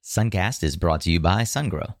Suncast is brought to you by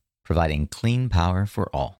SunGrow, providing clean power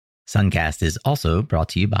for all. Suncast is also brought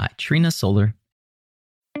to you by Trina Solar.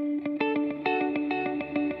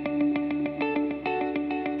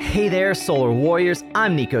 Hey there, Solar Warriors.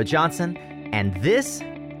 I'm Nico Johnson, and this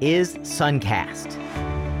is Suncast.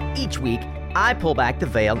 Each week, I pull back the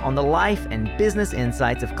veil on the life and business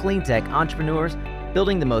insights of clean tech entrepreneurs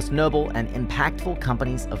building the most noble and impactful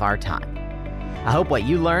companies of our time. I hope what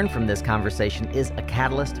you learn from this conversation is a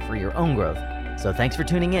catalyst for your own growth. So thanks for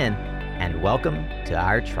tuning in, and welcome to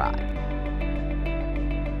our tribe.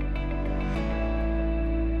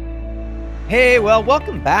 Hey, well,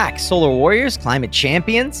 welcome back, Solar Warriors, climate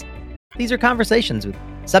champions. These are conversations with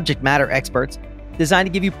subject matter experts designed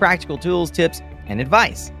to give you practical tools, tips, and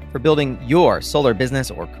advice for building your solar business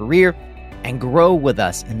or career and grow with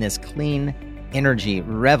us in this clean energy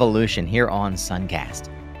revolution here on Suncast.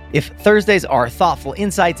 If Thursdays are thoughtful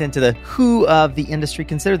insights into the who of the industry,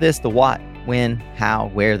 consider this the what, when, how,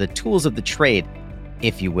 where, the tools of the trade,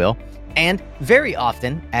 if you will. And very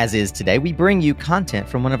often, as is today, we bring you content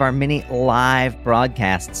from one of our many live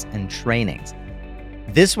broadcasts and trainings.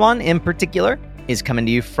 This one in particular is coming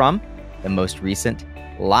to you from the most recent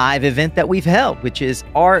live event that we've held, which is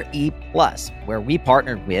RE+, where we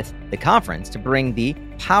partnered with the conference to bring the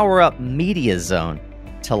Power Up Media Zone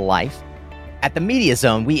to life. At the Media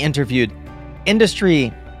Zone, we interviewed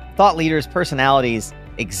industry thought leaders, personalities,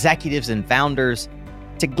 executives, and founders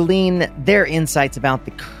to glean their insights about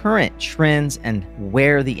the current trends and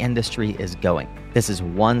where the industry is going. This is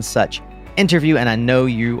one such interview, and I know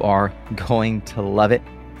you are going to love it.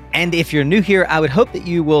 And if you're new here, I would hope that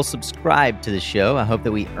you will subscribe to the show. I hope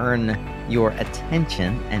that we earn your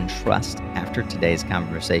attention and trust after today's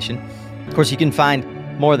conversation. Of course, you can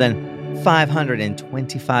find more than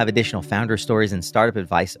 525 additional founder stories and startup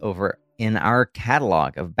advice over in our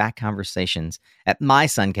catalog of back conversations at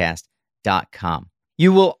mysuncast.com.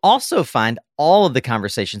 You will also find all of the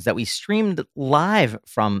conversations that we streamed live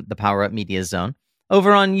from the Power Up Media Zone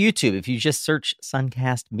over on YouTube. If you just search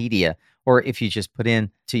Suncast Media, or if you just put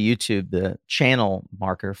in to YouTube the channel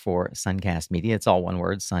marker for Suncast Media, it's all one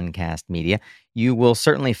word, Suncast Media, you will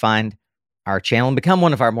certainly find our channel and become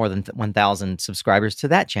one of our more than 1,000 subscribers to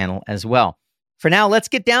that channel as well. For now, let's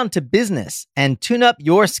get down to business and tune up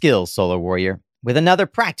your skills, Solar Warrior, with another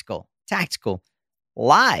practical, tactical,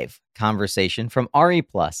 live conversation from RE+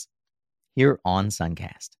 here on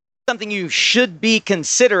Suncast. Something you should be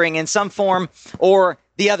considering in some form or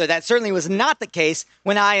the other. That certainly was not the case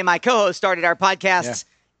when I and my co-host started our podcasts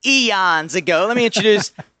eons ago. Let me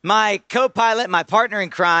introduce my co-pilot, my partner in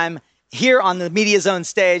crime, here on the Media Zone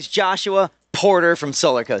stage, Joshua Porter from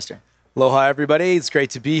Solar Coaster. Aloha, everybody. It's great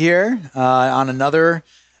to be here on another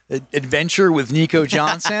adventure with Nico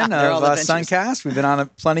Johnson of Suncast. We've been on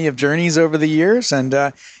plenty of journeys over the years. And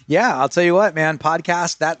I'll tell you what, man,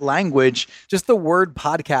 podcast, that language, just the word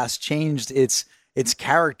podcast changed its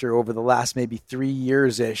character over the last maybe 3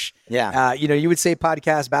 years-ish. Yeah. You would say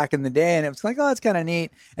podcast back in the day, and it was like, oh, that's kind of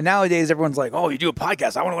neat. And nowadays, everyone's like, oh, you do a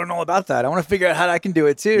podcast. I want to learn all about that. I want to figure out how I can do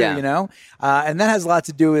it too, And that has a lot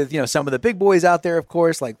to do with, some of the big boys out there, of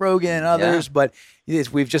course, like Rogan and others. Yeah. But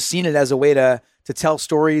we've just seen it as a way to tell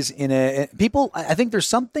stories people. I think there's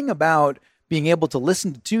something about being able to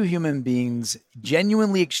listen to two human beings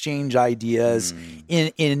genuinely exchange ideas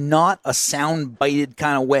in not a sound-bited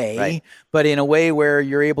kind of way, right, but in a way where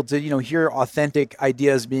you're able to, hear authentic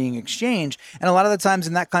ideas being exchanged. And a lot of the times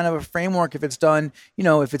in that kind of a framework, if it's done, in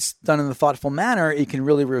a thoughtful manner, it can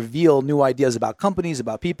really reveal new ideas about companies,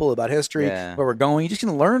 about people, about history, where we're going. You're just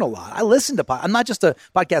going to learn a lot. I listen to I'm not just a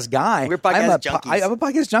podcast guy. We're podcast junkies. I'm a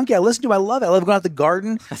podcast junkie. I listen to I love it. I love going out the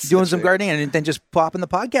garden, doing some gardening, and then just popping the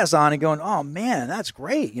podcast on and going, oh man, that's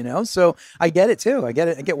great. So I get it too. I get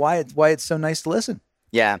it. I get why it's so nice to listen.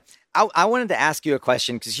 Yeah. I wanted to ask you a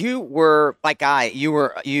question because you were like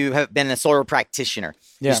you have been a solar practitioner.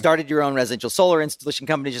 Yeah. You started your own residential solar installation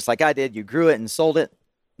company just like I did. You grew it and sold it.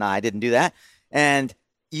 No, I didn't do that. And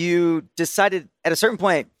you decided at a certain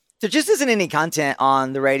point, there just isn't any content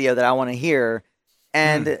on the radio that I want to hear.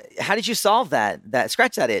 And how did you solve that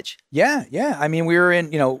scratch that itch? Yeah. I mean, we were in,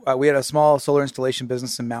 we had a small solar installation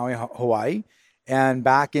business in Maui, Hawaii. And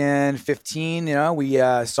back in 2015, we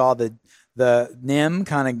saw the NEM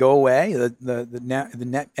kind of go away. The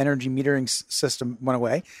net energy metering system went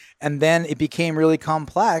away. And then it became really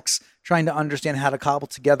complex trying to understand how to cobble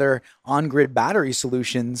together on-grid battery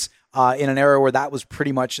solutions in an era where that was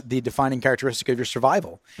pretty much the defining characteristic of your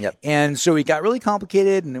survival. Yep. And so it got really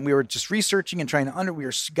complicated, and we were just researching and trying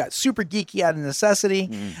to got super geeky out of necessity,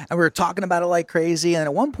 and we were talking about it like crazy. And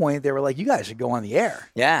at one point, they were like, "You guys should go on the air."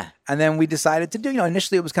 Yeah. And then we decided to do,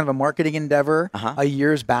 initially it was kind of a marketing endeavor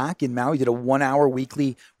years back in Maui. We did a 1-hour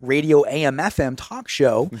weekly radio AM FM talk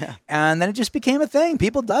show. Yeah. And then it just became a thing.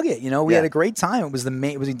 People dug it. We had a great time. It was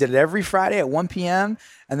we did it every Friday at 1 p.m.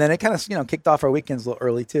 And then it kind of, kicked off our weekends a little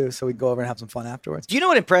early too. So we'd go over and have some fun afterwards. Do you know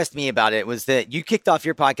what impressed me about it was that you kicked off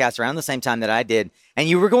your podcast around the same time that I did, and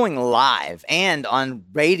you were going live and on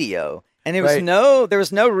radio. And there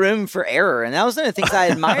was no room for error. And that was one of the things I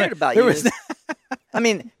admired about you.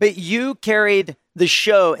 But you carried the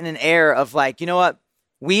show in an air of like, you know what?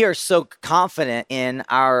 We are so confident in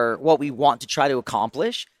what we want to try to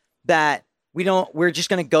accomplish that we're just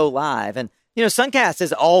going to go live. And, Suncast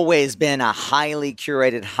has always been a highly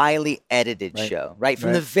curated, highly edited show, right?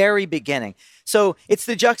 From the very beginning. So it's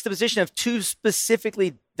the juxtaposition of two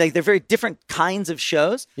specifically, like they're very different kinds of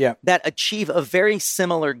shows that achieve a very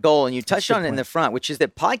similar goal. And you touched on it in the front, which is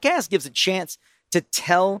that podcast gives a chance to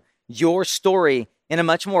tell your story in a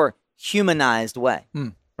much more humanized way,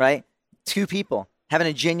 right? Two people having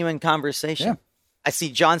a genuine conversation. Yeah. I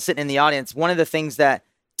see John sitting in the audience. One of the things that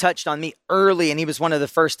touched on me early, and he was one of the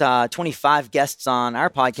first 25 guests on our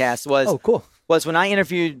podcast, was when I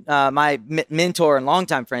interviewed my mentor and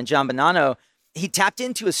longtime friend, John Bonanno. He tapped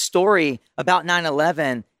into a story about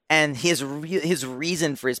 9/11 and his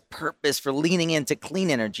reason for his purpose for leaning into clean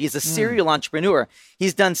energy. He's a serial entrepreneur.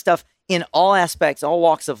 He's done stuff in all aspects, all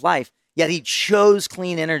walks of life, yet he chose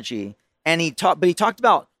clean energy. And he talked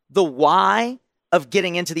about the why of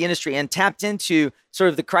getting into the industry and tapped into sort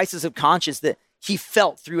of the crisis of conscience that he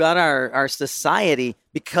felt throughout our society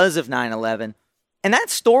because of 9/11. And that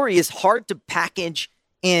story is hard to package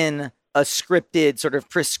in a scripted, sort of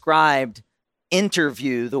prescribed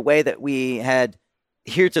interview the way that we had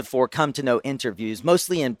heretofore come to know interviews,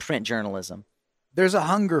 mostly in print journalism. There's a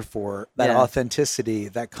hunger for that authenticity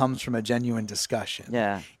that comes from a genuine discussion.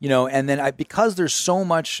 Yeah. And then because there's so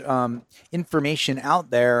much information out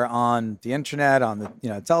there on the internet, on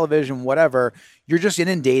the television, whatever, you're just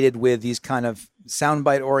inundated with these kind of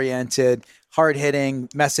soundbite oriented, hard-hitting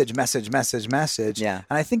message. Yeah.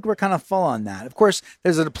 And I think we're kind of full on that. Of course,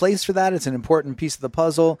 there's a place for that. It's an important piece of the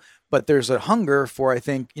puzzle, but there's a hunger for, I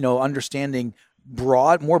think, understanding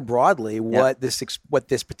more broadly what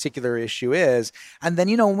this particular issue is. And then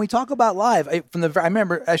when we talk about live, I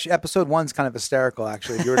remember actually episode 1's kind of hysterical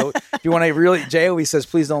actually. If you want to really, Jay always says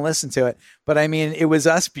please don't listen to it, but it was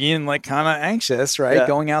us being like kind of anxious, right?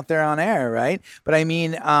 Going out there on air, right? But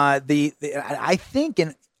I think,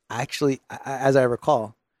 and actually as I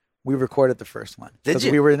recall, we recorded the first one. Did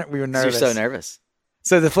you? We were nervous. You're so nervous.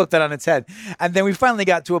 So to flip that on its head. And then we finally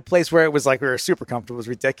got to a place where it was like we were super comfortable. It was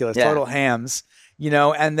ridiculous. Yeah. Total hams,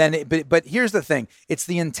 and then, but here's the thing. It's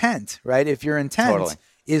the intent, right? If your intent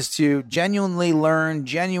is to genuinely learn,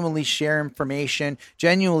 genuinely share information,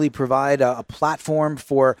 genuinely provide a platform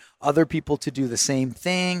for other people to do the same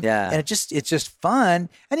thing. Yeah. And it's just fun.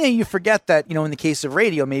 And you forget that, in the case of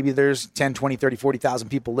radio, maybe there's 10, 20, 30, 40,000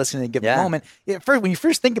 people listening at a given moment. When you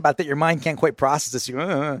first think about that, your mind can't quite process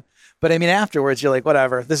this. But afterwards, you're like,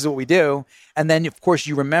 whatever, this is what we do. And then, of course,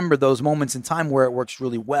 you remember those moments in time where it works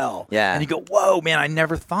really well. Yeah. And you go, whoa, man, I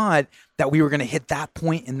never thought that we were going to hit that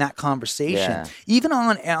point in that conversation. Yeah. Even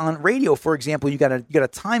on radio, for example, you got a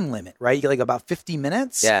time limit, right? You get like about 50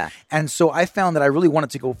 minutes. Yeah. And so I found that I really wanted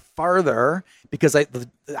to go farther because I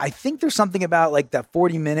think there's something about like that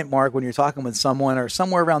 40-minute mark when you're talking with someone or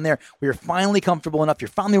somewhere around there where you're finally comfortable enough, you're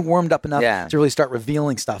finally warmed up enough to really start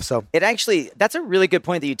revealing stuff. So that's a really good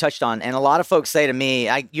point that you touched on. And a lot of folks say to me,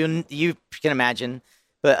 you can imagine,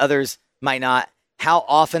 but others might not, how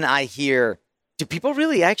often I hear, do people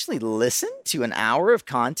really actually listen to an hour of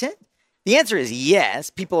content? The answer is yes.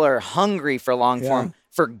 People are hungry for long form,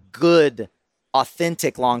 for good,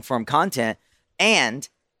 authentic long form content. And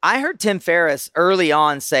I heard Tim Ferriss early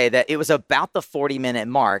on say that it was about the 40-minute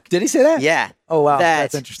mark. Did he say that? Yeah. Oh, wow.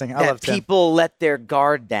 That's interesting. I love Tim. People let their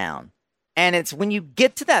guard down. And it's when you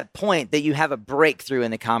get to that point that you have a breakthrough in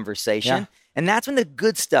the conversation. Yeah. And that's when the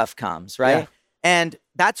good stuff comes, right? Yeah. And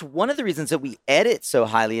that's one of the reasons that we edit so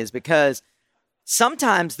highly is because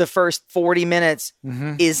sometimes the first 40 minutes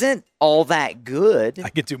isn't all that good. I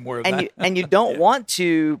could do more of that. And you don't want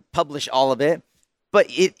to publish all of it, but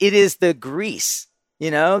it is the grease,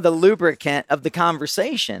 the lubricant of the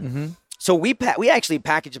conversation. Mm-hmm. So we actually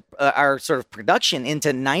package our sort of production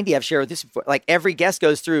into 90. I've shared with this before. Like every guest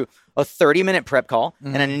goes through a 30-minute prep call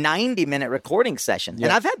and a 90-minute recording session. Yep.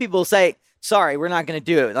 And I've had people say, sorry, we're not going to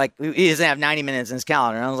do it. Like, he doesn't have 90 minutes in his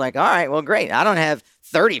calendar. And I was like, all right, well, great. I don't have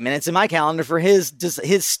 30 minutes in my calendar for his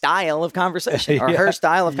style of conversation or her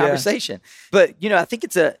style of conversation. But, I think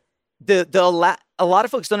it's a lot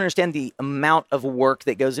of folks don't understand the amount of work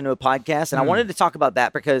that goes into a podcast. And I wanted to talk about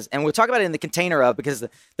that and we'll talk about it in the container of, because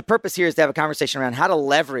the purpose here is to have a conversation around how to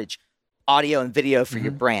leverage audio and video for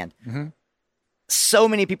your brand. So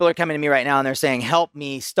many people are coming to me right now and they're saying, help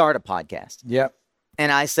me start a podcast. Yep.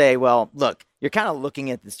 And I say, well, look, you're kind of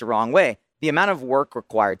looking at this the wrong way. The amount of work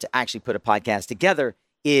required to actually put a podcast together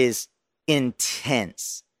is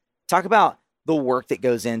intense. Talk about the work that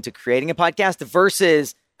goes into creating a podcast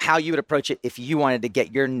versus how you would approach it if you wanted to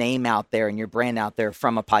get your name out there and your brand out there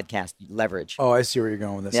from a podcast leverage. Oh, I see where you're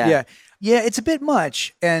going with this. Yeah, it's a bit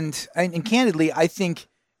much. And candidly, I think,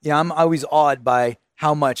 I'm always awed by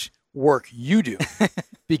how much work you do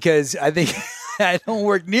because I think I don't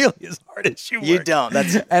work nearly as hard as you work. You don't.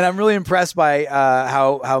 And I'm really impressed by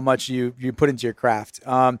how much you put into your craft.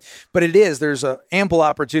 But there's an ample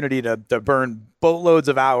opportunity to burn boatloads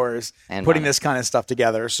of hours and putting this kind of stuff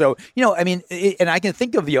together. So, and I can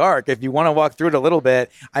think of the arc if you want to walk through it a little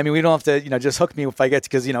bit. I mean, we don't have to, just hook me if I get to,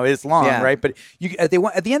 because, it's long, right? But at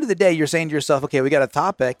the end of the day, you're saying to yourself, okay, we got a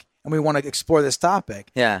topic and we want to explore this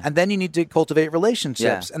topic. Yeah. And then you need to cultivate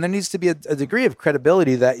relationships. Yeah. And there needs to be a degree of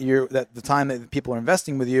credibility that the time that people are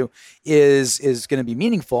investing with you is going to be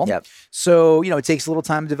meaningful. Yep. So, it takes a little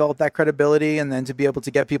time to develop that credibility and then to be able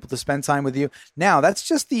to get people to spend time with you. Now, that's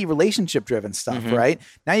just the relationship driven stuff, right?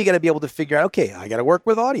 Now you got to be able to figure out, okay, I got to work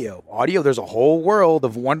with audio. There's a whole world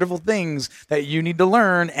of wonderful things that you need to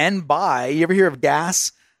learn and buy. You ever hear of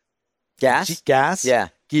GAS? GAS? Yeah.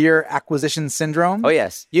 Gear Acquisition Syndrome. Oh,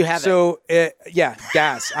 yes. You have it.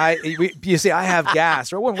 GAS. You see, I have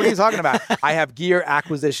GAS. What are you talking about? I have Gear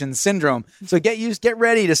Acquisition Syndrome. So get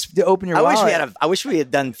ready to open your wallet. I wish we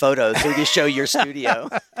had done photos so we could show your studio.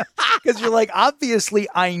 Because you're like, obviously,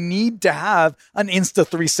 I need to have an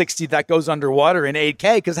Insta360 that goes underwater in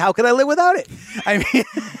 8K, because how could I live without it? I mean,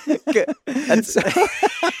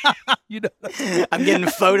 I'm getting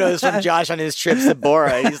photos from Josh on his trips to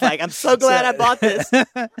Bora. He's like, I'm so glad I bought this.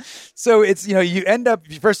 So it's, you end up,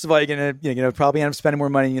 first of all, you're gonna probably end up spending more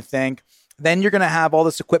money than you think. Then you're going to have all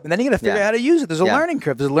this equipment. Then you're going to figure out how to use it. There's a learning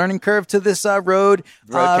curve. There's a learning curve to this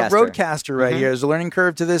Rodecaster right here. There's a learning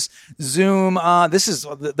curve to this Zoom. This is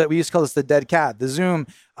that we used to call this the dead cat, the Zoom.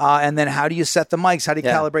 And then how do you set the mics? How do you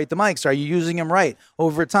calibrate the mics? Are you using them right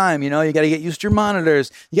over time? You got to get used to your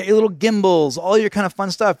monitors. You got your little gimbals, all your kind of fun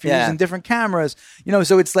stuff. You're using different cameras.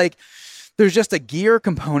 So it's like, there's just a gear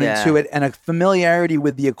component to it and a familiarity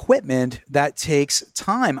with the equipment that takes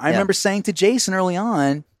time. I remember saying to Jason early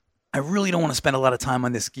on, I really don't want to spend a lot of time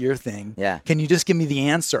on this gear thing. Yeah. Can you just give me the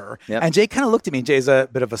answer? Yep. And Jay kind of looked at me. Jay's a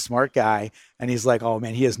bit of a smart guy. And he's like, oh,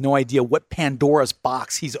 man, he has no idea what Pandora's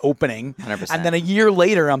box he's opening. 100%. And then a year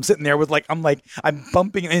later, I'm sitting there with I'm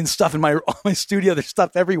bumping in stuff in my studio. There's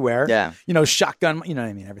stuff everywhere. Yeah. Shotgun,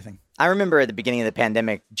 everything. I remember at the beginning of the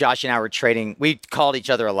pandemic, Josh and I were trading. We called each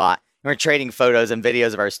other a lot. We're trading photos and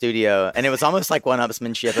videos of our studio, and it was almost like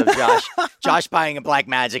one-upsmanship of Josh buying a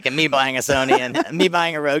Blackmagic and me buying a Sony and me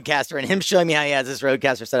buying a Rodecaster and him showing me how he has this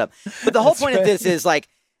Rodecaster set up. But the whole point of this is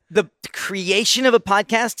the creation of a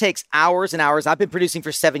podcast takes hours and hours. I've been producing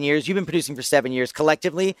for 7 years. You've been producing for 7 years.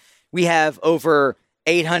 Collectively, we have over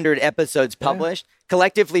 800 episodes published. Yeah.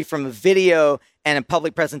 Collectively, from a video and a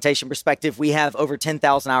public presentation perspective, we have over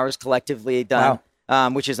 10,000 hours collectively done,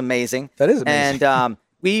 which is amazing. That is amazing. And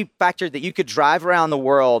we factored that you could drive around the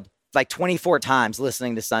world 24 times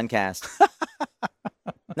listening to Suncast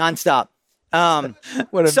nonstop.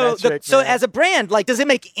 What a metric, so as a brand, does it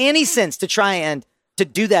make any sense to try and to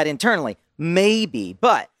do that internally? Maybe,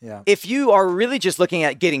 but if you are really just looking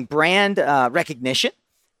at getting brand recognition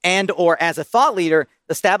and or as a thought leader,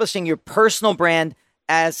 establishing your personal brand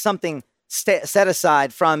as something set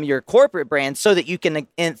aside from your corporate brand so that you can,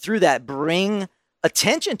 and through that, bring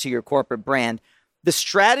attention to your corporate brand. The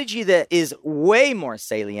strategy that is way more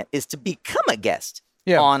salient is to become a guest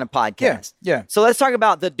on a podcast. Yeah. So let's talk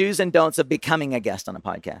about the do's and don'ts of becoming a guest on a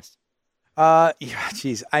podcast.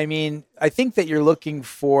 Geez. I mean, I think that you're looking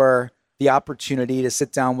for the opportunity to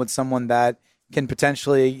sit down with someone that can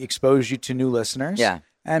potentially expose you to new listeners. Yeah.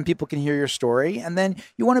 And people can hear your story. And then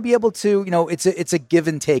you want to be able to, it's a give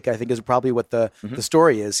and take, I think, is probably what the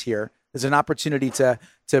story is here. There's an opportunity to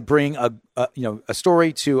bring a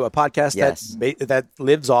story to a podcast that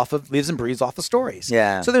lives and breathes off of stories.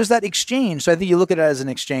 Yeah. So there's that exchange. So I think you look at it as an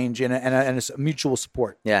exchange and a mutual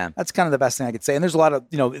support. Yeah. That's kind of the best thing I could say. And there's a lot of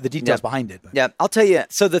the details behind it. But. Yeah. I'll tell you.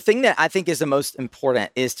 So the thing that I think is the most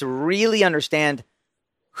important is to really understand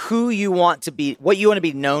who you want to be, what you want to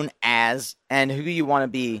be known as, and who you want to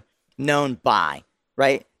be known by,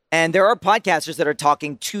 right? And there are podcasters that are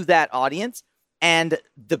talking to that audience, and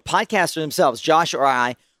the podcasters themselves, Josh or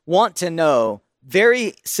I, want to know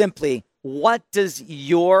very simply, what does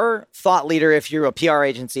your thought leader, if you're a PR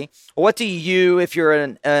agency, or what do you, if you're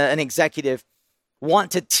an executive,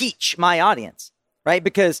 want to teach my audience, right?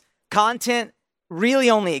 Because content really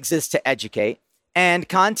only exists to educate, and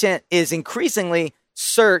content is increasingly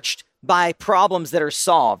searched by problems that are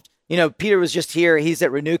solved. You know, Peter was just here. He's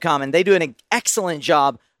at RenewCom, and they do an excellent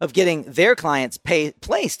job of getting their clients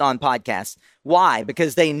placed on podcasts. Why?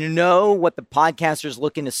 Because they know what the podcaster's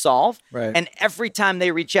looking to solve. Right. And every time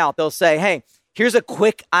they reach out, they'll say, hey, here's a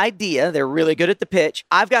quick idea. They're really good at the pitch.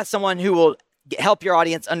 I've got someone who will help your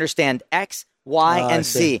audience understand X, Y, and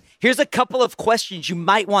Z. Here's a couple of questions you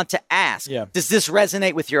might want to ask. Yeah. Does this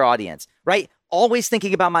resonate with your audience? Right? Always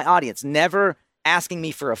thinking about my audience, never asking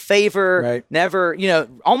me for a favor, right. Never,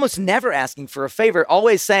 almost never asking for a favor,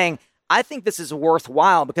 always saying, I think this is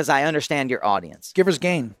worthwhile because I understand your audience. Giver's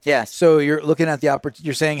gain. Yes. So you're looking at the opportunity.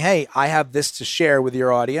 You're saying, hey, I have this to share with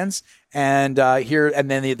your audience. And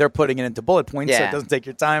then they're putting it into bullet points so it doesn't take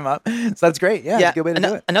your time up. So that's great. Yeah, that's a good way to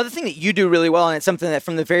do it. Another thing that you do really well, and it's something that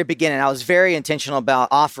from the very beginning I was very intentional about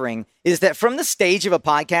offering, is that from the stage of a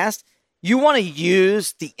podcast, you want to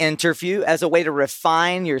use the interview as a way to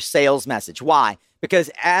refine your sales message. Why?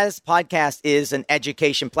 Because as podcast is an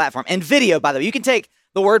education platform, and video, by the way, you can take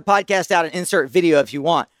the word podcast out and insert video if you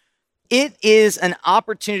want. It is an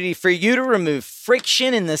opportunity for you to remove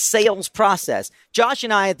friction in the sales process. Josh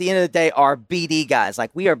and I, at the end of the day, are BD guys.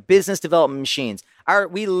 Like, we are business development machines.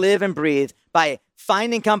 We live and breathe by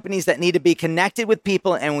finding companies that need to be connected with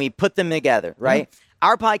people, and we put them together, right? Mm-hmm.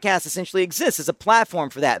 Our podcast essentially exists as a platform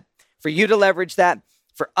for that, for you to leverage that,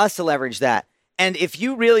 for us to leverage that. And if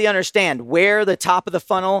you really understand where the top of the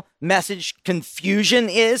funnel message confusion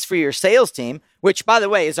is for your sales team, which, by the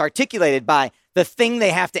way, is articulated by the thing they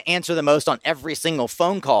have to answer the most on every single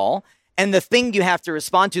phone call, and the thing you have to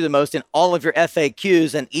respond to the most in all of your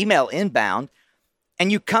FAQs and email inbound,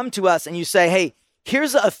 and you come to us and you say, hey,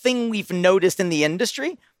 here's a thing we've noticed in the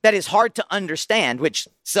industry that is hard to understand, which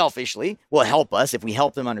selfishly will help us if we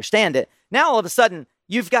help them understand it. Now, all of a sudden,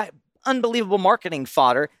 you've got unbelievable marketing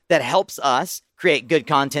fodder that helps us create good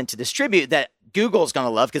content to distribute that Google's going to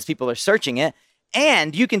love because people are searching it.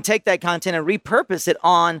 And you can take that content and repurpose it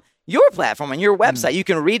on your platform, on your website. You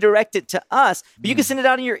can redirect it to us, but you can send it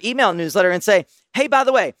out in your email newsletter and say, hey, by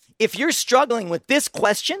the way, if you're struggling with this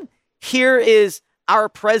question, here is our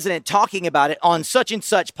president talking about it on such and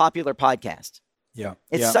such popular podcast. Yeah.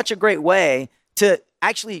 It's such a great way to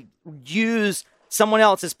actually use someone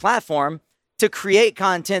else's platform to create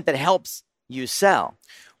content that helps you sell.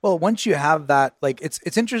 Well, once you have that, like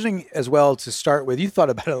it's interesting as well to start with. You thought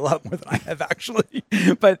about it a lot more than I have actually,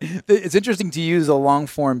 but it's interesting to use a long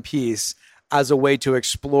form piece as a way to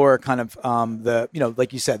explore kind of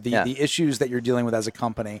like you said, the issues that you're dealing with as a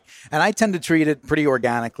company. And I tend to treat it pretty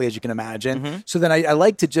organically, as you can imagine. Mm-hmm. So then I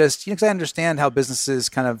like to just, because I understand how businesses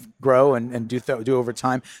kind of grow and do over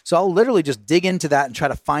time. So I'll literally just dig into that and try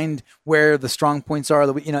to find where the strong points are,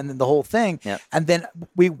 and then the whole thing. Yep. And then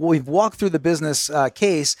we've walked through the business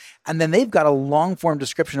case, and then they've got a long form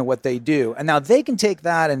description of what they do. And now they can take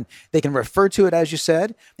that and they can refer to it, as you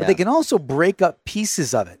said, but they can also break up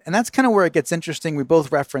pieces of it. And that's kind of where it gets interesting. We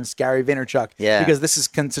both referenced Gary Vaynerchuk because this is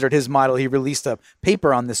considered his model. He released a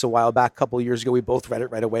paper on this a while back, a couple of years ago. We both read it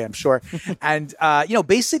right away, I'm sure. And,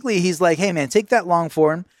 basically he's like, hey man, take that long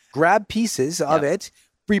form, grab pieces of it,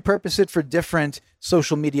 repurpose it for different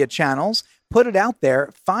social media channels, put it out there,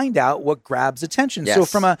 find out what grabs attention. Yes. So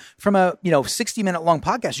from a 60-minute long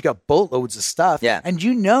podcast, you got boatloads of stuff, and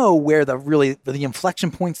you know where the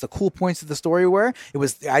inflection points, the cool points of the story were. It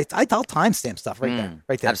was I'll timestamp stuff right there,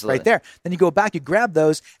 absolutely. Right there. Then you go back, you grab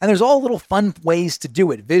those, and there's all little fun ways to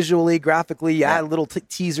do it visually, graphically. You add little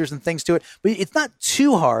teasers and things to it, but it's not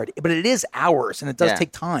too hard. But it is hours, and it does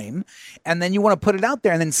take time. And then you want to put it out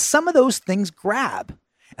there, and then some of those things grab.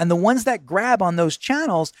 And the ones that grab on those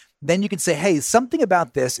channels, then you can say, hey, something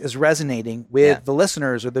about this is resonating with the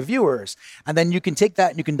listeners or the viewers. And then you can take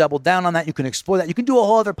that and you can double down on that. You can explore that. You can do a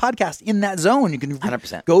whole other podcast in that zone. You can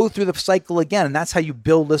 100%. Go through the cycle again. And that's how you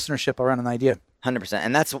build listenership around an idea.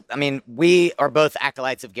 100%. And we are both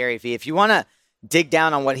acolytes of Gary Vee. If you want to dig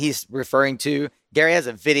down on what he's referring to, Gary has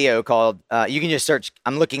a video called, you can just search,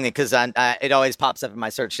 I'm looking at because it always pops up in my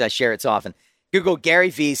search. I share it so often. Google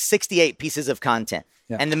Gary Vee 68 pieces of content.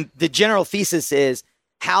 Yeah. And the general thesis is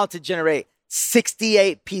how to generate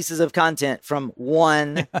 68 pieces of content from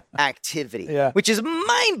one activity, which is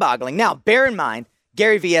mind-boggling. Now, bear in mind,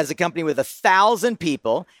 Gary Vee has a company with 1,000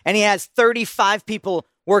 people, and he has 35 people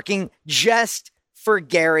working just for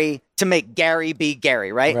Gary to make Gary be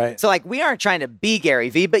Gary, right? So like, we aren't trying to be Gary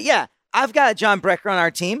Vee, but yeah, I've got John Brecker on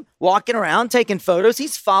our team walking around, taking photos.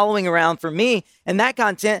 He's following around for me. And that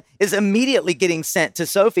content is immediately getting sent to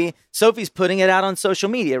Sophie. Sophie's putting it out on social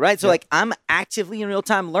media, right? So like, I'm actively in real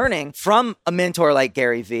time learning from a mentor like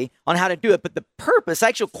Gary Vee on how to do it. But the purpose,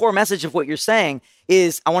 actual core message of what you're saying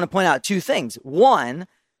is, I want to point out two things. One,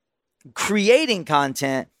 creating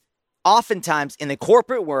content oftentimes in the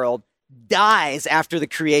corporate world dies after the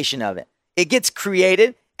creation of it. It gets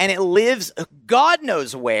created and it lives God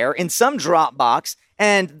knows where in some Dropbox,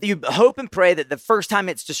 and you hope and pray that the first time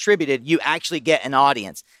it's distributed, you actually get an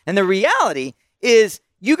audience. And the reality is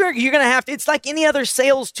you're going to have to, it's like any other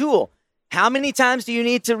sales tool. How many times do you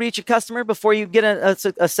need to reach a customer before you get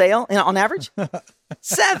a sale on average?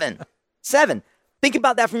 Seven. Think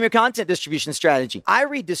about that from your content distribution strategy. I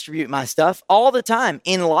redistribute my stuff all the time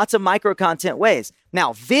in lots of micro content ways.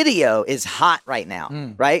 Now, video is hot right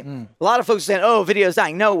now, right? A lot of folks are saying, oh, video is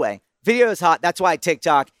dying. No way. Video is hot. That's why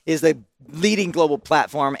TikTok is the leading global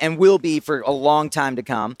platform and will be for a long time to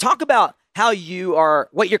come. Talk about how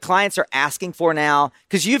what your clients are asking for now,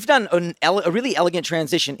 because you've done a really elegant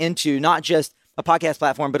transition into not just a podcast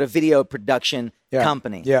platform, but a video production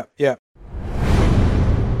company. Yeah.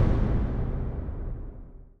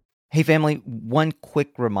 Hey family, one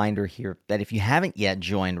quick reminder here that if you haven't yet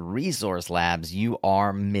joined Resource Labs, you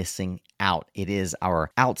are missing out. It is our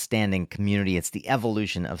outstanding community. It's the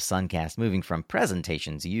evolution of Suncast, moving from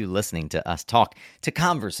presentations, you listening to us talk, to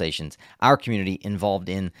conversations. Our community involved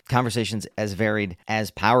in conversations as varied as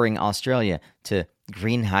powering Australia, to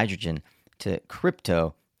green hydrogen, to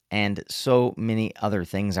crypto, and so many other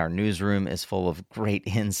things. Our newsroom is full of great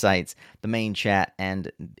insights. The main chat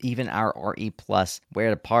and even our RE Plus Where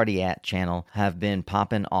to Party At channel have been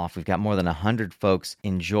popping off. We've got more than 100 folks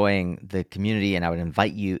enjoying the community, and I would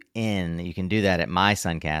invite you in. You can do that at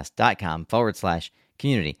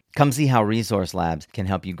mysuncast.com/community. Come see how Resource Labs can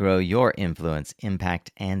help you grow your influence,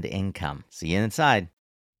 impact, and income. See you inside.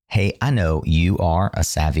 Hey, I know you are a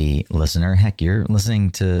savvy listener. Heck, you're listening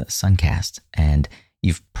to Suncast, and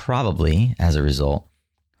you've probably, as a result,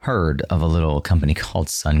 heard of a little company called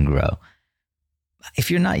SunGrow. If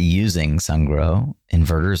you're not using SunGrow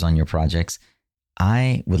inverters on your projects,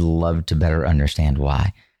 I would love to better understand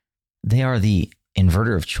why. They are the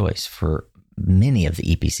inverter of choice for many of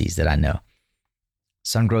the EPCs that I know.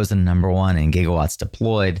 SunGrow is the number one in gigawatts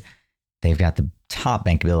deployed. They've got the top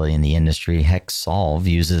bankability in the industry. Heck, Solve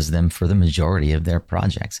uses them for the majority of their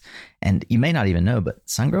projects. And you may not even know, but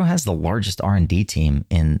SunGrow has the largest R&D team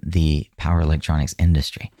in the power electronics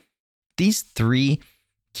industry. These three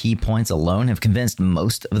key points alone have convinced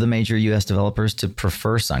most of the major US developers to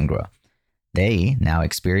prefer SunGrow. They now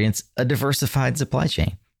experience a diversified supply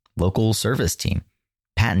chain, local service team,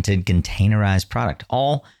 patented containerized product,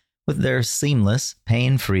 all with their seamless,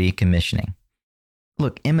 pain-free commissioning.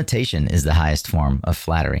 Look, imitation is the highest form of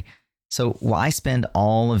flattery. So why spend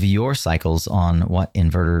all of your cycles on what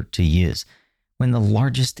inverter to use when the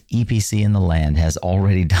largest EPC in the land has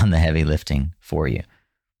already done the heavy lifting for you?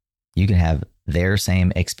 You can have their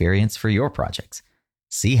same experience for your projects.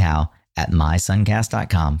 See how at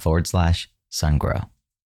mysuncast.com/SunGrow.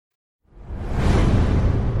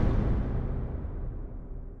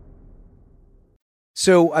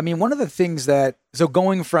 So, I mean, one of the things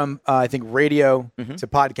going from, I think, radio to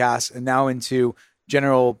podcasts and now into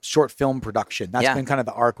general short film production. That's been kind of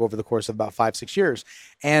the arc over the course of about 5-6 years.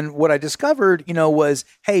 And what I discovered, was,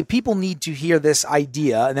 hey, people need to hear this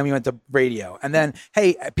idea. And then we went to radio. And then,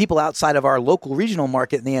 hey, people outside of our local regional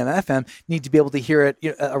market in the AM/FM need to be able to hear it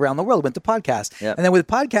around the world. We went to podcasts. Yep. And then with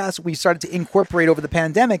podcasts, we started to incorporate over the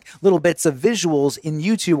pandemic little bits of visuals in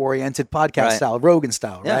YouTube-oriented podcast style, Rogan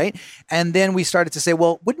style, right? And then we started to say,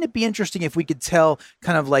 well, wouldn't it be interesting if we could tell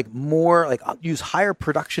kind of like more, like use higher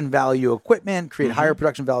production value equipment, create higher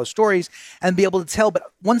production value stories, and be able to tell, but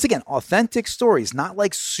once again, authentic stories, not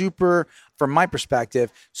like super, from my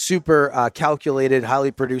perspective, super calculated,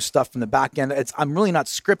 highly produced stuff from the back end. I'm really not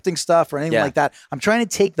scripting stuff or anything like that. I'm trying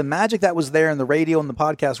to take the magic that was there in the radio and the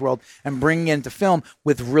podcast world and bring it into film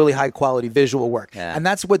with really high quality visual work. Yeah. And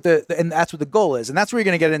that's what the goal is. And that's where you're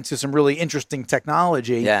going to get into some really interesting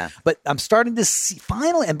technology. Yeah. But I'm starting to see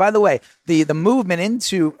finally, and by the way, the movement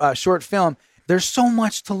into short film, there's so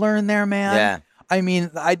much to learn there, man. Yeah. I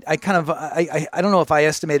mean, I don't know if I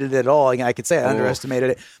estimated it at all. I could say I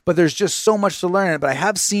underestimated it, but there's just so much to learn. But I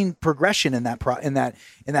have seen progression in that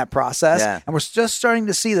process, and we're just starting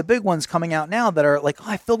to see the big ones coming out now that are like,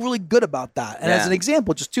 I feel really good about that. And as an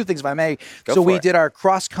example, just two things, if I may. We did our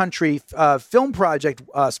cross country film project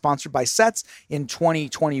sponsored by Sets in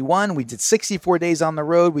 2021. We did 64 days on the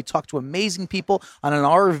road. We talked to amazing people on an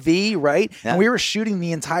RV, right? Yeah. And we were shooting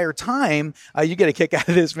the entire time. You get a kick out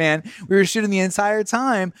of this, man. We were shooting the entire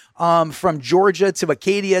time from Georgia to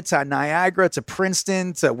Acadia to Niagara to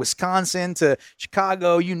Princeton to Wisconsin to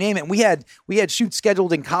Chicago, you name it. And we had shoots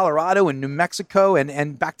scheduled in Colorado and New Mexico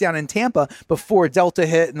and back down in Tampa before Delta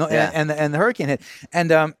hit and the hurricane hit.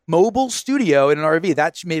 And mobile studio in an RV,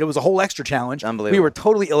 it was a whole extra challenge. Unbelievable. We were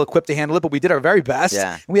totally ill-equipped to handle it, but we did our very best.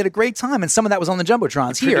 Yeah. And we had a great time. And some of that was on the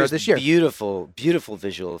Jumbotrons here this year. Beautiful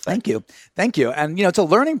visual effect. Thank you. And, it's a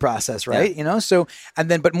learning process, right? Yeah.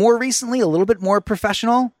 But more recently, a little bit more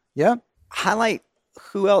professional. Yeah. Highlight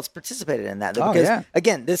who else participated in that, though, because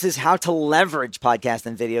again, this is how to leverage podcast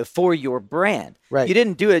and video for your brand. Right. You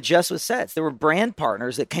didn't do it just with Sets. There were brand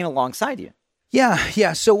partners that came alongside you.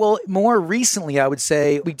 Yeah. So, more recently, I would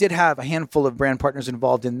say we did have a handful of brand partners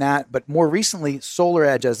involved in that. But more recently,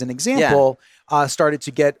 SolarEdge, as an example, started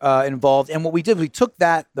to get involved. And what we did, we took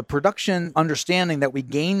the production understanding that we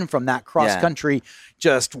gained from that cross-country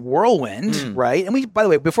just whirlwind, right? And we, by the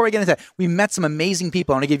way, before I get into that, we met some amazing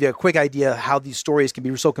people. I want to give you a quick idea of how these stories can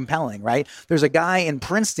be so compelling, right? There's a guy in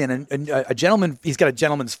Princeton, and a gentleman, he's got a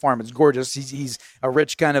gentleman's farm. It's gorgeous. He's a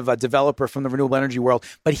rich kind of a developer from the renewable energy world.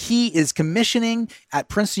 But he is commissioning at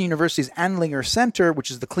Princeton University's Andlinger Center, which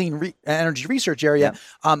is the clean energy research area,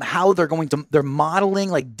 how they're modeling,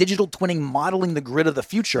 like digital twinning, modeling the grid of the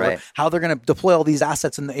future, how they're going to deploy all these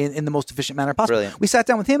assets in the most efficient manner possible. Brilliant. We sat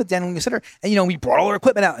down with him at the Andlinger Center, and we brought all our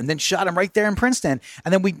equipment out and then shot him right there in Princeton.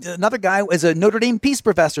 And then another guy is a Notre Dame Peace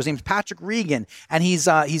professor. His name's Patrick Regan, and he's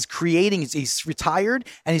retired,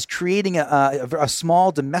 and he's creating a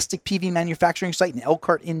small domestic PV manufacturing site in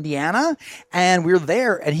Elkhart, Indiana. And we're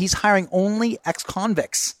there, and he's hiring only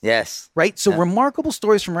ex-convicts. Yes. Right? So remarkable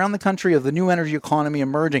stories from around the country of the new energy economy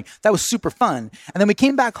emerging. That was super fun. And then we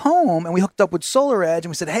came back home and we hooked up with SolarEdge, and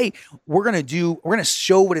we said, hey, we're going to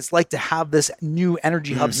show what it's like to have this new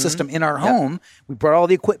energy hub system in our home. We brought all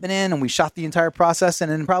the equipment in and we shot the entire process.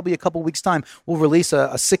 And in probably a couple weeks time, we'll release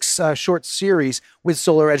a 6 short series with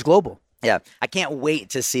SolarEdge Global. Yeah. I can't wait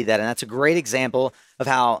to see that. And that's a great example of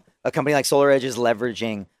how a company like SolarEdge is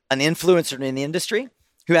leveraging an influencer in the industry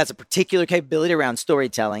who has a particular capability around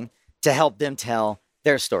storytelling to help them tell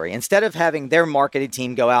their story. Instead of having their marketing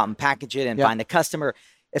team go out and package it and find a customer,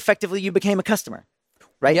 effectively you became a customer,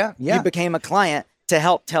 right? Yeah. You became a client to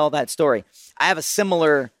help tell that story. I have a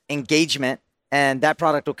similar engagement, and that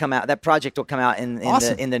project will come out in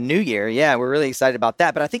the new year. Yeah, we're really excited about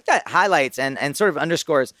that. But I think that highlights and sort of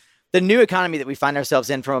underscores the new economy that we find ourselves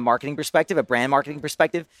in from a marketing perspective, a brand marketing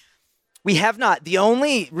perspective. We have not, the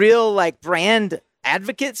only real brand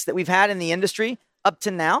advocates that we've had in the industry up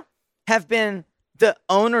to now have been the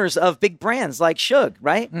owners of big brands like Shug,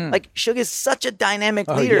 right? Like Shug is such a dynamic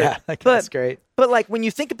leader. Yeah, that's great. But when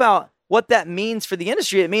you think about what that means for the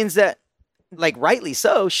industry, it means that, rightly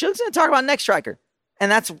so, Shug's going to talk about Nextracker.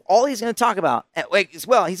 And that's all he's going to talk about. He's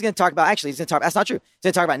going to talk about, that's not true. He's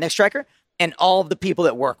going to talk about Nextracker and all of the people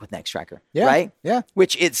that work with Nextracker, right? Yeah.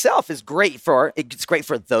 Which itself is great for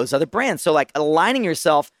those other brands. So aligning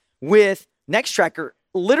yourself with Nextracker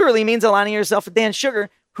literally means aligning yourself with Dan Sugar,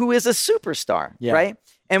 who is a superstar, right?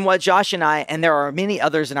 And what Josh and I, and there are many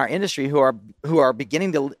others in our industry who are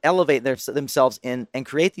beginning to elevate themselves and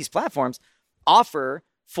create these platforms, offer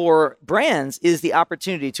for brands is the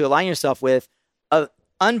opportunity to align yourself with a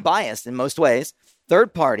unbiased, in most ways,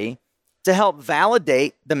 third party to help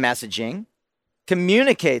validate the messaging,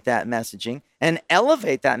 communicate that messaging, and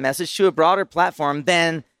elevate that message to a broader platform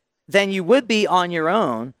than you would be on your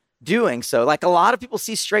own doing so. A lot of people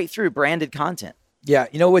see straight through branded content. Yeah,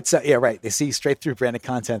 what's right. They see straight through branded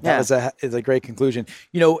content. That is a great conclusion.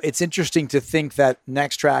 It's interesting to think that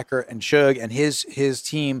Nextracker and Shug and his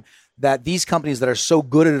team, that these companies that are so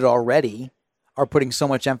good at it already are putting so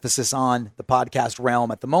much emphasis on the podcast realm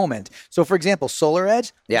at the moment. So, for example,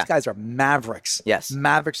 SolarEdge, these guys are mavericks. Yes.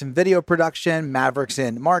 Mavericks in video production, mavericks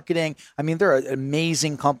in marketing. I mean, they're an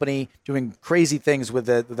amazing company doing crazy things with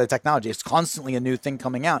the technology. It's constantly a new thing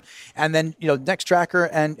coming out. And then, Nextracker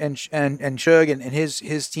and Shug and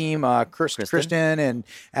his team, Kristen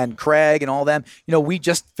and Craig and all them, we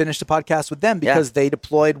just finished a podcast with them because they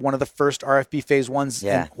deployed one of the first RFP phase ones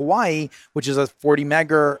in Hawaii, which is a 40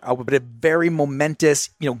 megger, but a very momentous,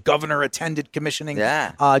 governor attended commissioning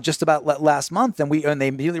just about last month. And they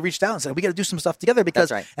immediately reached out and said, we got to do some stuff together because,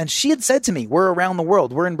 That's right. And she had said to me, we're around the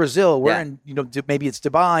world. We're in Brazil. We're in, maybe it's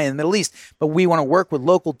Dubai and the Middle East, but we want to work with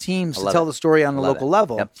local teams to tell the story on a local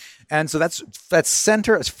level. Yep. And so that's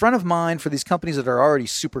it's front of mind for these companies that are already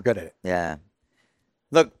super good at it. Yeah.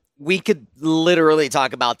 Look, we could literally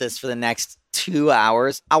talk about this for the next 2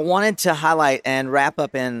 hours. I wanted to highlight and wrap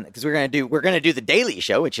up because we're going to do the Daily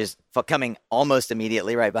Show, which is coming almost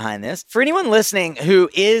immediately right behind this. For anyone listening who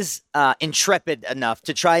is intrepid enough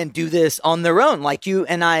to try and do this on their own, like you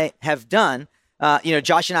and I have done,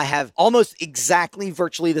 Josh and I have almost exactly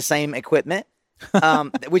virtually the same equipment.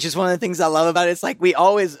 Which is one of the things I love about it. It's like we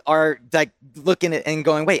always are like looking at and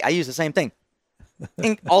going, wait, I use the same thing.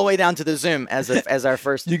 All the way down to the Zoom as our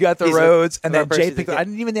first. You got the Rhodes, and then Jay picked. I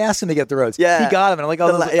didn't even ask him to get the Rhodes. Yeah, he got them, and I'm like,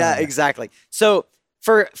 oh, exactly. So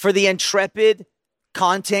for the intrepid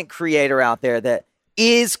content creator out there that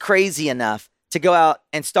is crazy enough to go out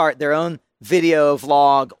and start their own video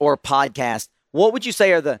vlog or podcast, what would you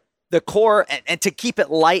say are the core and to keep it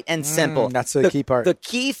light and simple? That's the key part. The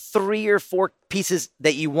key 3 or 4 pieces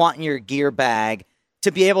that you want in your gear bag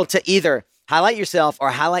to be able to either highlight yourself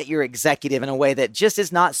or highlight your executive in a way that just is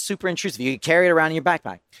not super intrusive. You can carry it around in your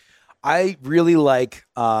backpack. I really like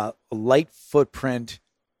light footprint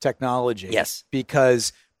technology. Yes.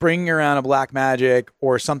 Because bringing around a Blackmagic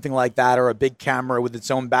or something like that, or a big camera with its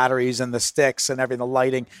own batteries and the sticks and everything, the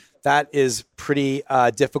lighting, that is pretty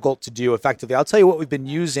difficult to do effectively. I'll tell you what we've been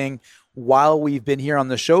using while we've been here on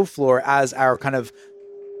the show floor as our kind of...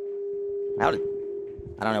 I don't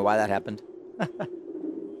know why that happened.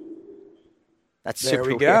 That's there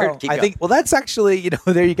super we go. weird. I think, well, that's actually,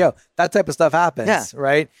 there you go. That type of stuff happens,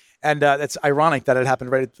 right? And that's ironic that it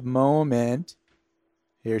happened right at the moment.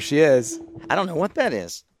 Here she is. I don't know what that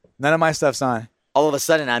is. None of my stuff's on. All of a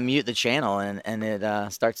sudden, I mute the channel and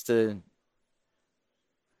it starts to...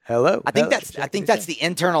 Hello. I think that's the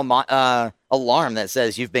internal alarm that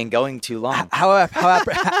says you've been going too long. How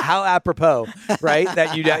apropos, right?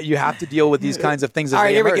 That you have to deal with these kinds of things. As All right,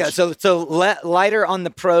 they here emerge. we go. So lighter on the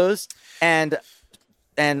pros and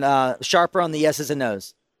sharper on the yeses and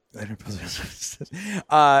nos. I don't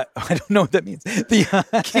know what that means.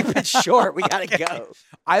 Keep it short. We gotta go.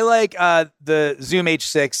 I like the Zoom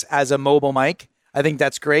H6 as a mobile mic. I think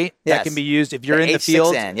that's great. Yes. That can be used if you're in the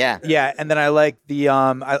field. Yeah. And then I like the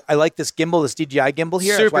I like this gimbal, this DJI gimbal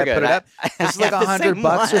here. Super that's why good. I put it up. It's like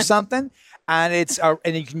 $100 or something. And it's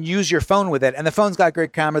and you can use your phone with it. And the phone's got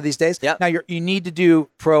great camera these days. Yep. Now you need to do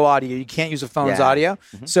pro audio. You can't use a phone's audio.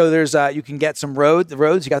 Mm-hmm. So there's you can get some Rhodes.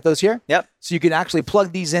 You got those here? Yep. So you can actually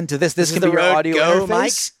plug these into this. This can be your Rode audio Go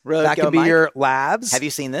interface. Mic. That can be your labs. Have you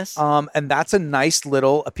seen this? And that's a nice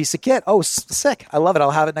little piece of kit. Oh, sick. I love it. I'll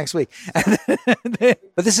have it next week.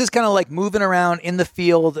 But this is kind of like moving around in the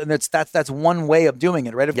field, and that's one way of doing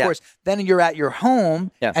it, right? Of course, then you're at your home,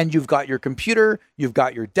 and you've got your computer, you've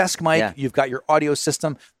got your desk mic, you've got your audio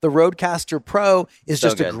system. The Rodecaster Pro is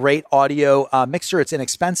just a great audio mixer. It's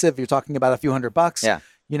inexpensive. You're talking about a few $100. Yeah.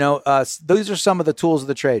 Those are some of the tools of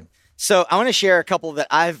the trade. So I want to share a couple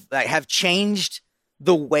that have changed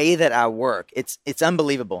the way that I work. It's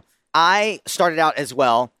unbelievable. I started out as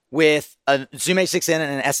well with a Zoom H6n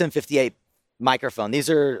and an SM58 microphone. These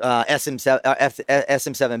are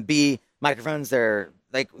SM7B microphones. They're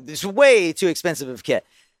like it's way too expensive of a kit.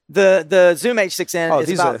 The Zoom H6n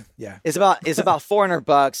is about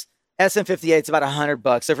 $400. SM58 is about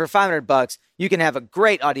 $100. So for $500, you can have a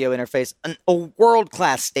great audio interface, a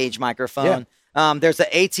world-class stage microphone. Yeah. There's the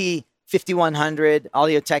AT5100.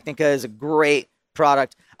 Audio-Technica is a great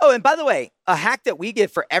product. Oh, and by the way, a hack that we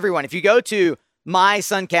give for everyone, if you go to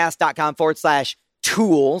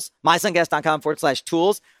mysuncast.com/tools,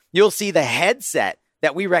 mysuncast.com/tools, you'll see the headset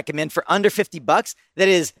that we recommend for under $50. That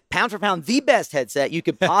is pound for pound the best headset you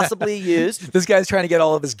could possibly use. This guy's trying to get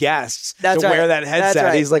all of his guests to wear that headset.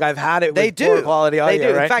 Right. He's like, I've had it with poor quality audio. They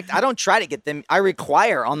do. Right? In fact, I don't try to get them. I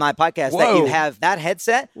require on my podcast that you have that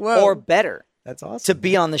headset or better. That's awesome. To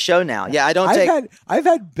be on the show now. Yeah, I've had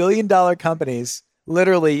 $1 billion companies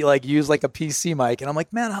literally like use like a PC mic, and I'm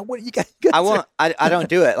like, man, what you got? I don't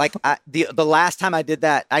do it. Like the last time I did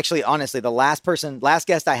that, actually, honestly, the last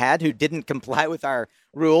guest I had who didn't comply with our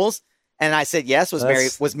rules, and I said yes,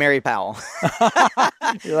 was Mary Powell.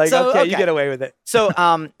 You're like, okay, you get away with it. So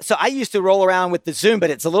I used to roll around with the Zoom,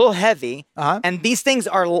 but it's a little heavy, and these things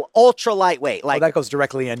are ultra lightweight. Like that goes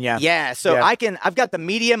directly in, yeah. So I've got the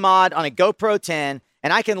media mod on a GoPro 10,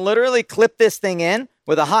 and I can literally clip this thing in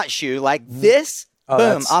with a hot shoe like this.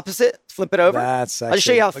 Boom, opposite, flip it over. I'll just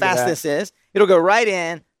show you how fast this is. It'll go right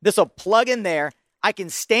in. This will plug in there. I can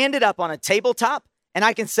stand it up on a tabletop, and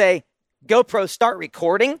I can say, GoPro start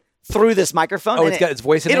recording through this microphone. Oh, got its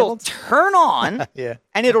voice enabled? It'll turn on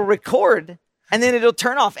and it'll record and then it'll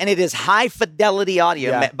turn off. And it is high fidelity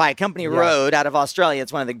audio by a company Rode out of Australia.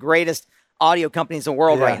 It's one of the greatest audio companies in the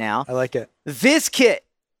world right now. I like it. This kit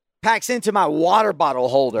packs into my water bottle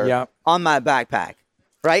holder on my backpack,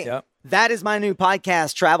 right? Yep. That is my new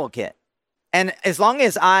podcast travel kit. And as long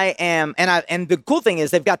as I am, and the cool thing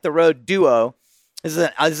is they've got the Rode Duo. This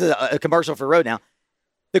is a commercial for Rode now.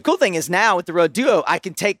 The cool thing is now with the Rode Duo, I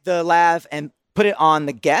can take the lav and put it on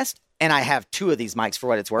the guest, and I have 2 of these mics for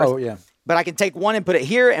what it's worth. Oh, yeah. But I can take one and put it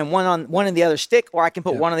here and one in the other stick, or I can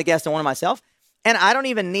put one on the guest and one on myself. And I don't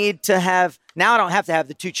even need to have, now I don't have to have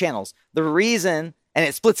the 2 channels. The reason, and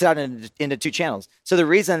it splits it out into 2 channels. So the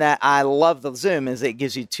reason that I love the Zoom is it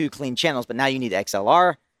gives you 2 clean channels, but now you need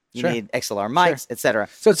XLR. You need XLR mics, etc.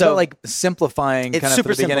 So it's about like simplifying. It's kind of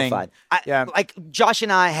super from the beginning. simplified. Like Josh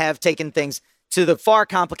and I have taken things to the far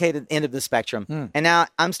complicated end of the spectrum, and now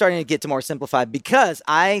I'm starting to get to more simplified because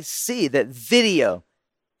I see that video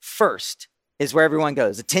first is where everyone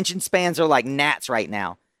goes. Attention spans are like gnats right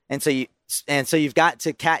now, and so you've got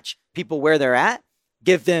to catch people where they're at,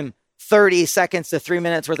 give them 30 seconds to 3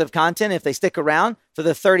 minutes worth of content. If they stick around for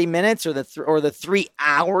the 30 minutes or the 3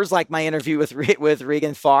 hours, like my interview with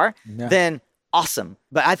Regan Farr, then awesome.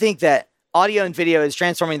 But I think that audio and video is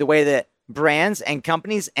transforming the way that brands and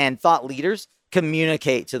companies and thought leaders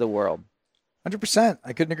communicate to the world. 100%.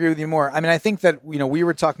 I couldn't agree with you more. I mean, I think that, we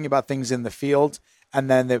were talking about things in the field, and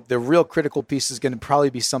then the real critical piece is going to probably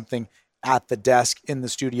be something at the desk in the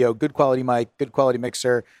studio, good quality mic, good quality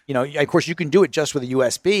mixer. Of course, you can do it just with a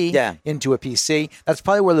USB into a PC. That's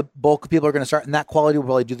probably where the bulk of people are going to start, and that quality will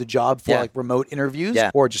probably do the job for like remote interviews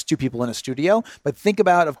or just 2 people in a studio. But think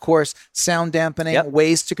about, of course, sound dampening,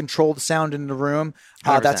 ways to control the sound in the room.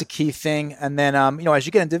 That's a key thing. And then, as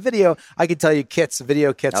you get into video, I could tell you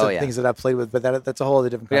video kits, and things that I've played with, but that's a whole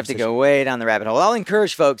other different conversation. We have to go way down the rabbit hole. I'll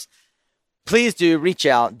encourage folks, please do reach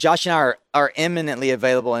out. Josh and I are eminently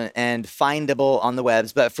available and findable on the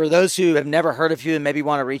webs. But for those who have never heard of you and maybe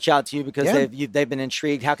want to reach out to you because they've been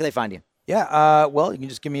intrigued, how can they find you? Yeah, well, you can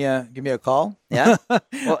just give me a call. Yeah,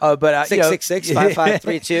 well, but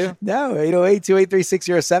 666-5532. No,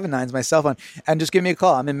 808-283-6079 is my cell phone, and just give me a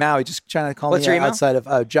call. I'm in Maui. Just trying to call What's me your email? Outside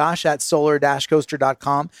of Josh at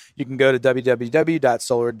solar-coaster.com. You can go to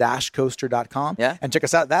www.solar-coaster.com and check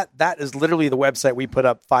us out. That is literally the website we put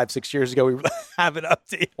up 5-6 years ago. We haven't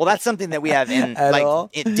updated. Well, that's something that we have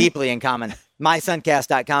deeply in common.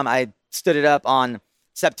 MySuncast.com. I stood it up on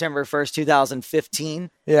September 1st,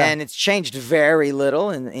 2015. And it's changed very little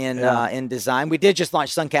in design. We did just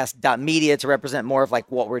launch Suncast.media to represent more of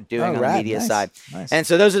like what we're doing on the media side. Nice. And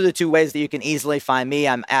so those are the 2 ways that you can easily find me.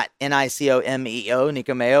 I'm at NICOMEO,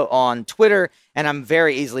 Nico Mayo, on Twitter, and I'm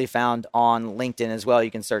very easily found on LinkedIn as well.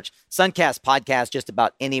 You can search Suncast Podcast just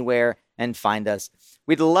about anywhere and find us.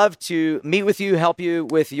 We'd love to meet with you, help you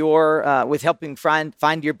with your with helping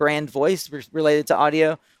find your brand voice related to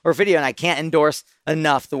audio or video. And I can't endorse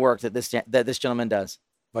enough the work that this gentleman does.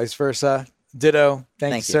 Vice versa. Ditto.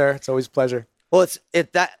 Thank you, sir. It's always a pleasure. Well,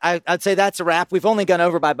 I'd say that's a wrap. We've only gone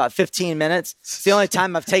over by about 15 minutes. It's the only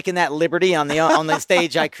time I've taken that liberty on the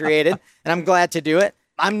stage I created, and I'm glad to do it.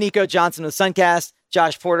 I'm Nico Johnson with Suncast,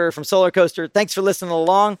 Josh Porter from Solar Coaster. Thanks for listening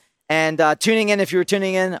along. And tuning in if you were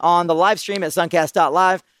tuning in on the live stream at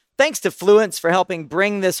suncast.live. Thanks to Fluence for helping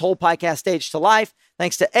bring this whole podcast stage to life.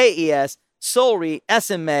 Thanks to AES, Solry,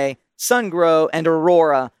 SMA, SunGrow, and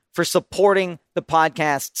Aurora for supporting the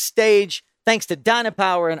podcast stage. Thanks to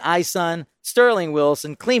Dynapower and iSun, Sterling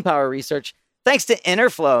Wilson, Clean Power Research. Thanks to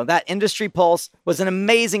Interflow. That industry pulse was an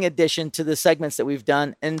amazing addition to the segments that we've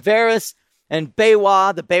done. And Varus and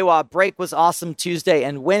Baywa. The Baywa break was awesome Tuesday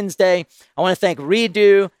and Wednesday. I want to thank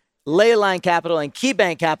Redo, Leyline Capital, and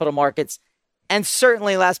KeyBank Capital Markets. And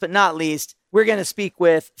certainly, last but not least, we're going to speak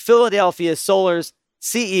with Philadelphia Solar's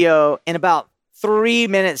CEO in about 3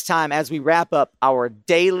 minutes' time as we wrap up our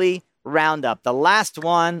daily roundup, the last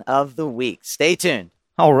one of the week. Stay tuned.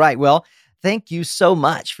 All right. Well, thank you so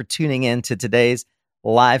much for tuning in to today's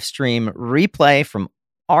live stream replay from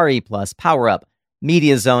RE Plus Power Up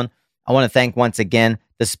Media Zone. I want to thank once again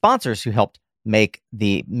the sponsors who helped make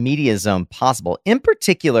the Media Zone possible, in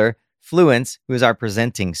particular, Fluence, who is our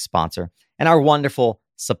presenting sponsor, and our wonderful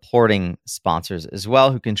supporting sponsors as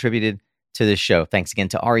well, who contributed to this show. Thanks again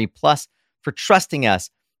to RE Plus for trusting us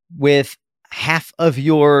with half of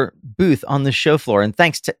your booth on the show floor. And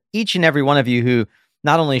thanks to each and every one of you who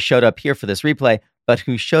not only showed up here for this replay, but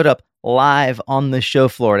who showed up live on the show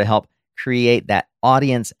floor to help create that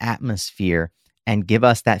audience atmosphere and give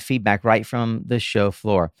us that feedback right from the show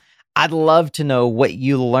floor. I'd love to know what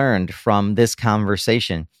you learned from this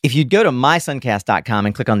conversation. If you'd go to mysuncast.com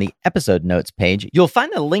and click on the episode notes page, you'll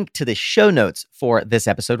find a link to the show notes for this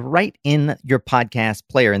episode right in your podcast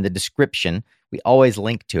player in the description. We always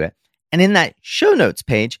link to it. And in that show notes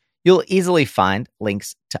page, you'll easily find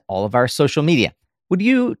links to all of our social media. Would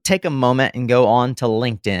you take a moment and go on to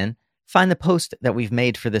LinkedIn, find the post that we've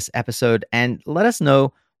made for this episode, and let us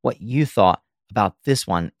know what you thought about this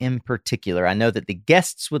one in particular? I know that the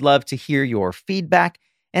guests would love to hear your feedback,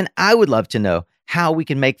 and I would love to know how we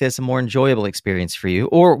can make this a more enjoyable experience for you,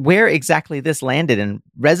 or where exactly this landed and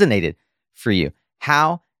resonated for you.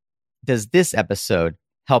 How does this episode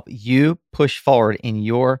help you push forward in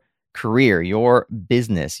your career, your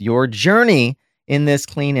business, your journey in this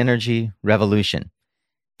clean energy revolution?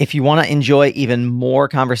 If you want to enjoy even more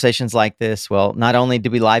conversations like this, well, not only do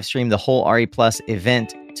we live stream the whole RE Plus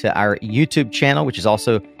event to our YouTube channel, which is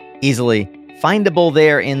also easily findable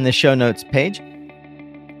there in the show notes page,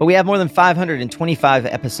 but we have more than 525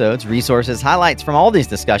 episodes, resources, highlights from all these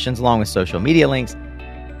discussions, along with social media links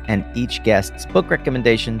and each guest's book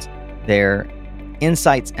recommendations, their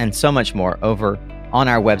insights, and so much more over on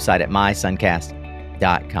our website at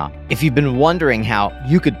mysuncast.com. If you've been wondering how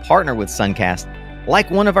you could partner with Suncast, like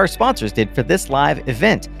one of our sponsors did for this live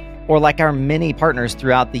event, or like our many partners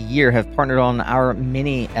throughout the year have partnered on our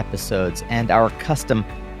mini episodes and our custom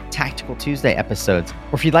Tactical Tuesday episodes,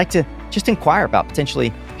 or if you'd like to just inquire about potentially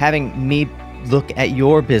having me look at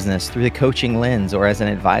your business through the coaching lens or as an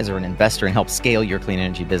advisor and investor and help scale your clean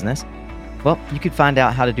energy business, well, you could find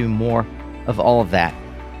out how to do more of all of that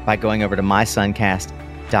by going over to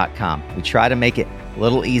mysuncast.com. We try to make it a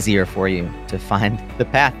little easier for you to find the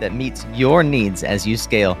path that meets your needs as you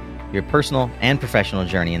scale your personal and professional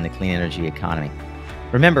journey in the clean energy economy.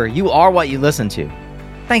 Remember, you are what you listen to.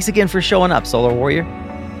 Thanks again for showing up, Solar Warrior.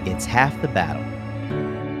 It's half the battle.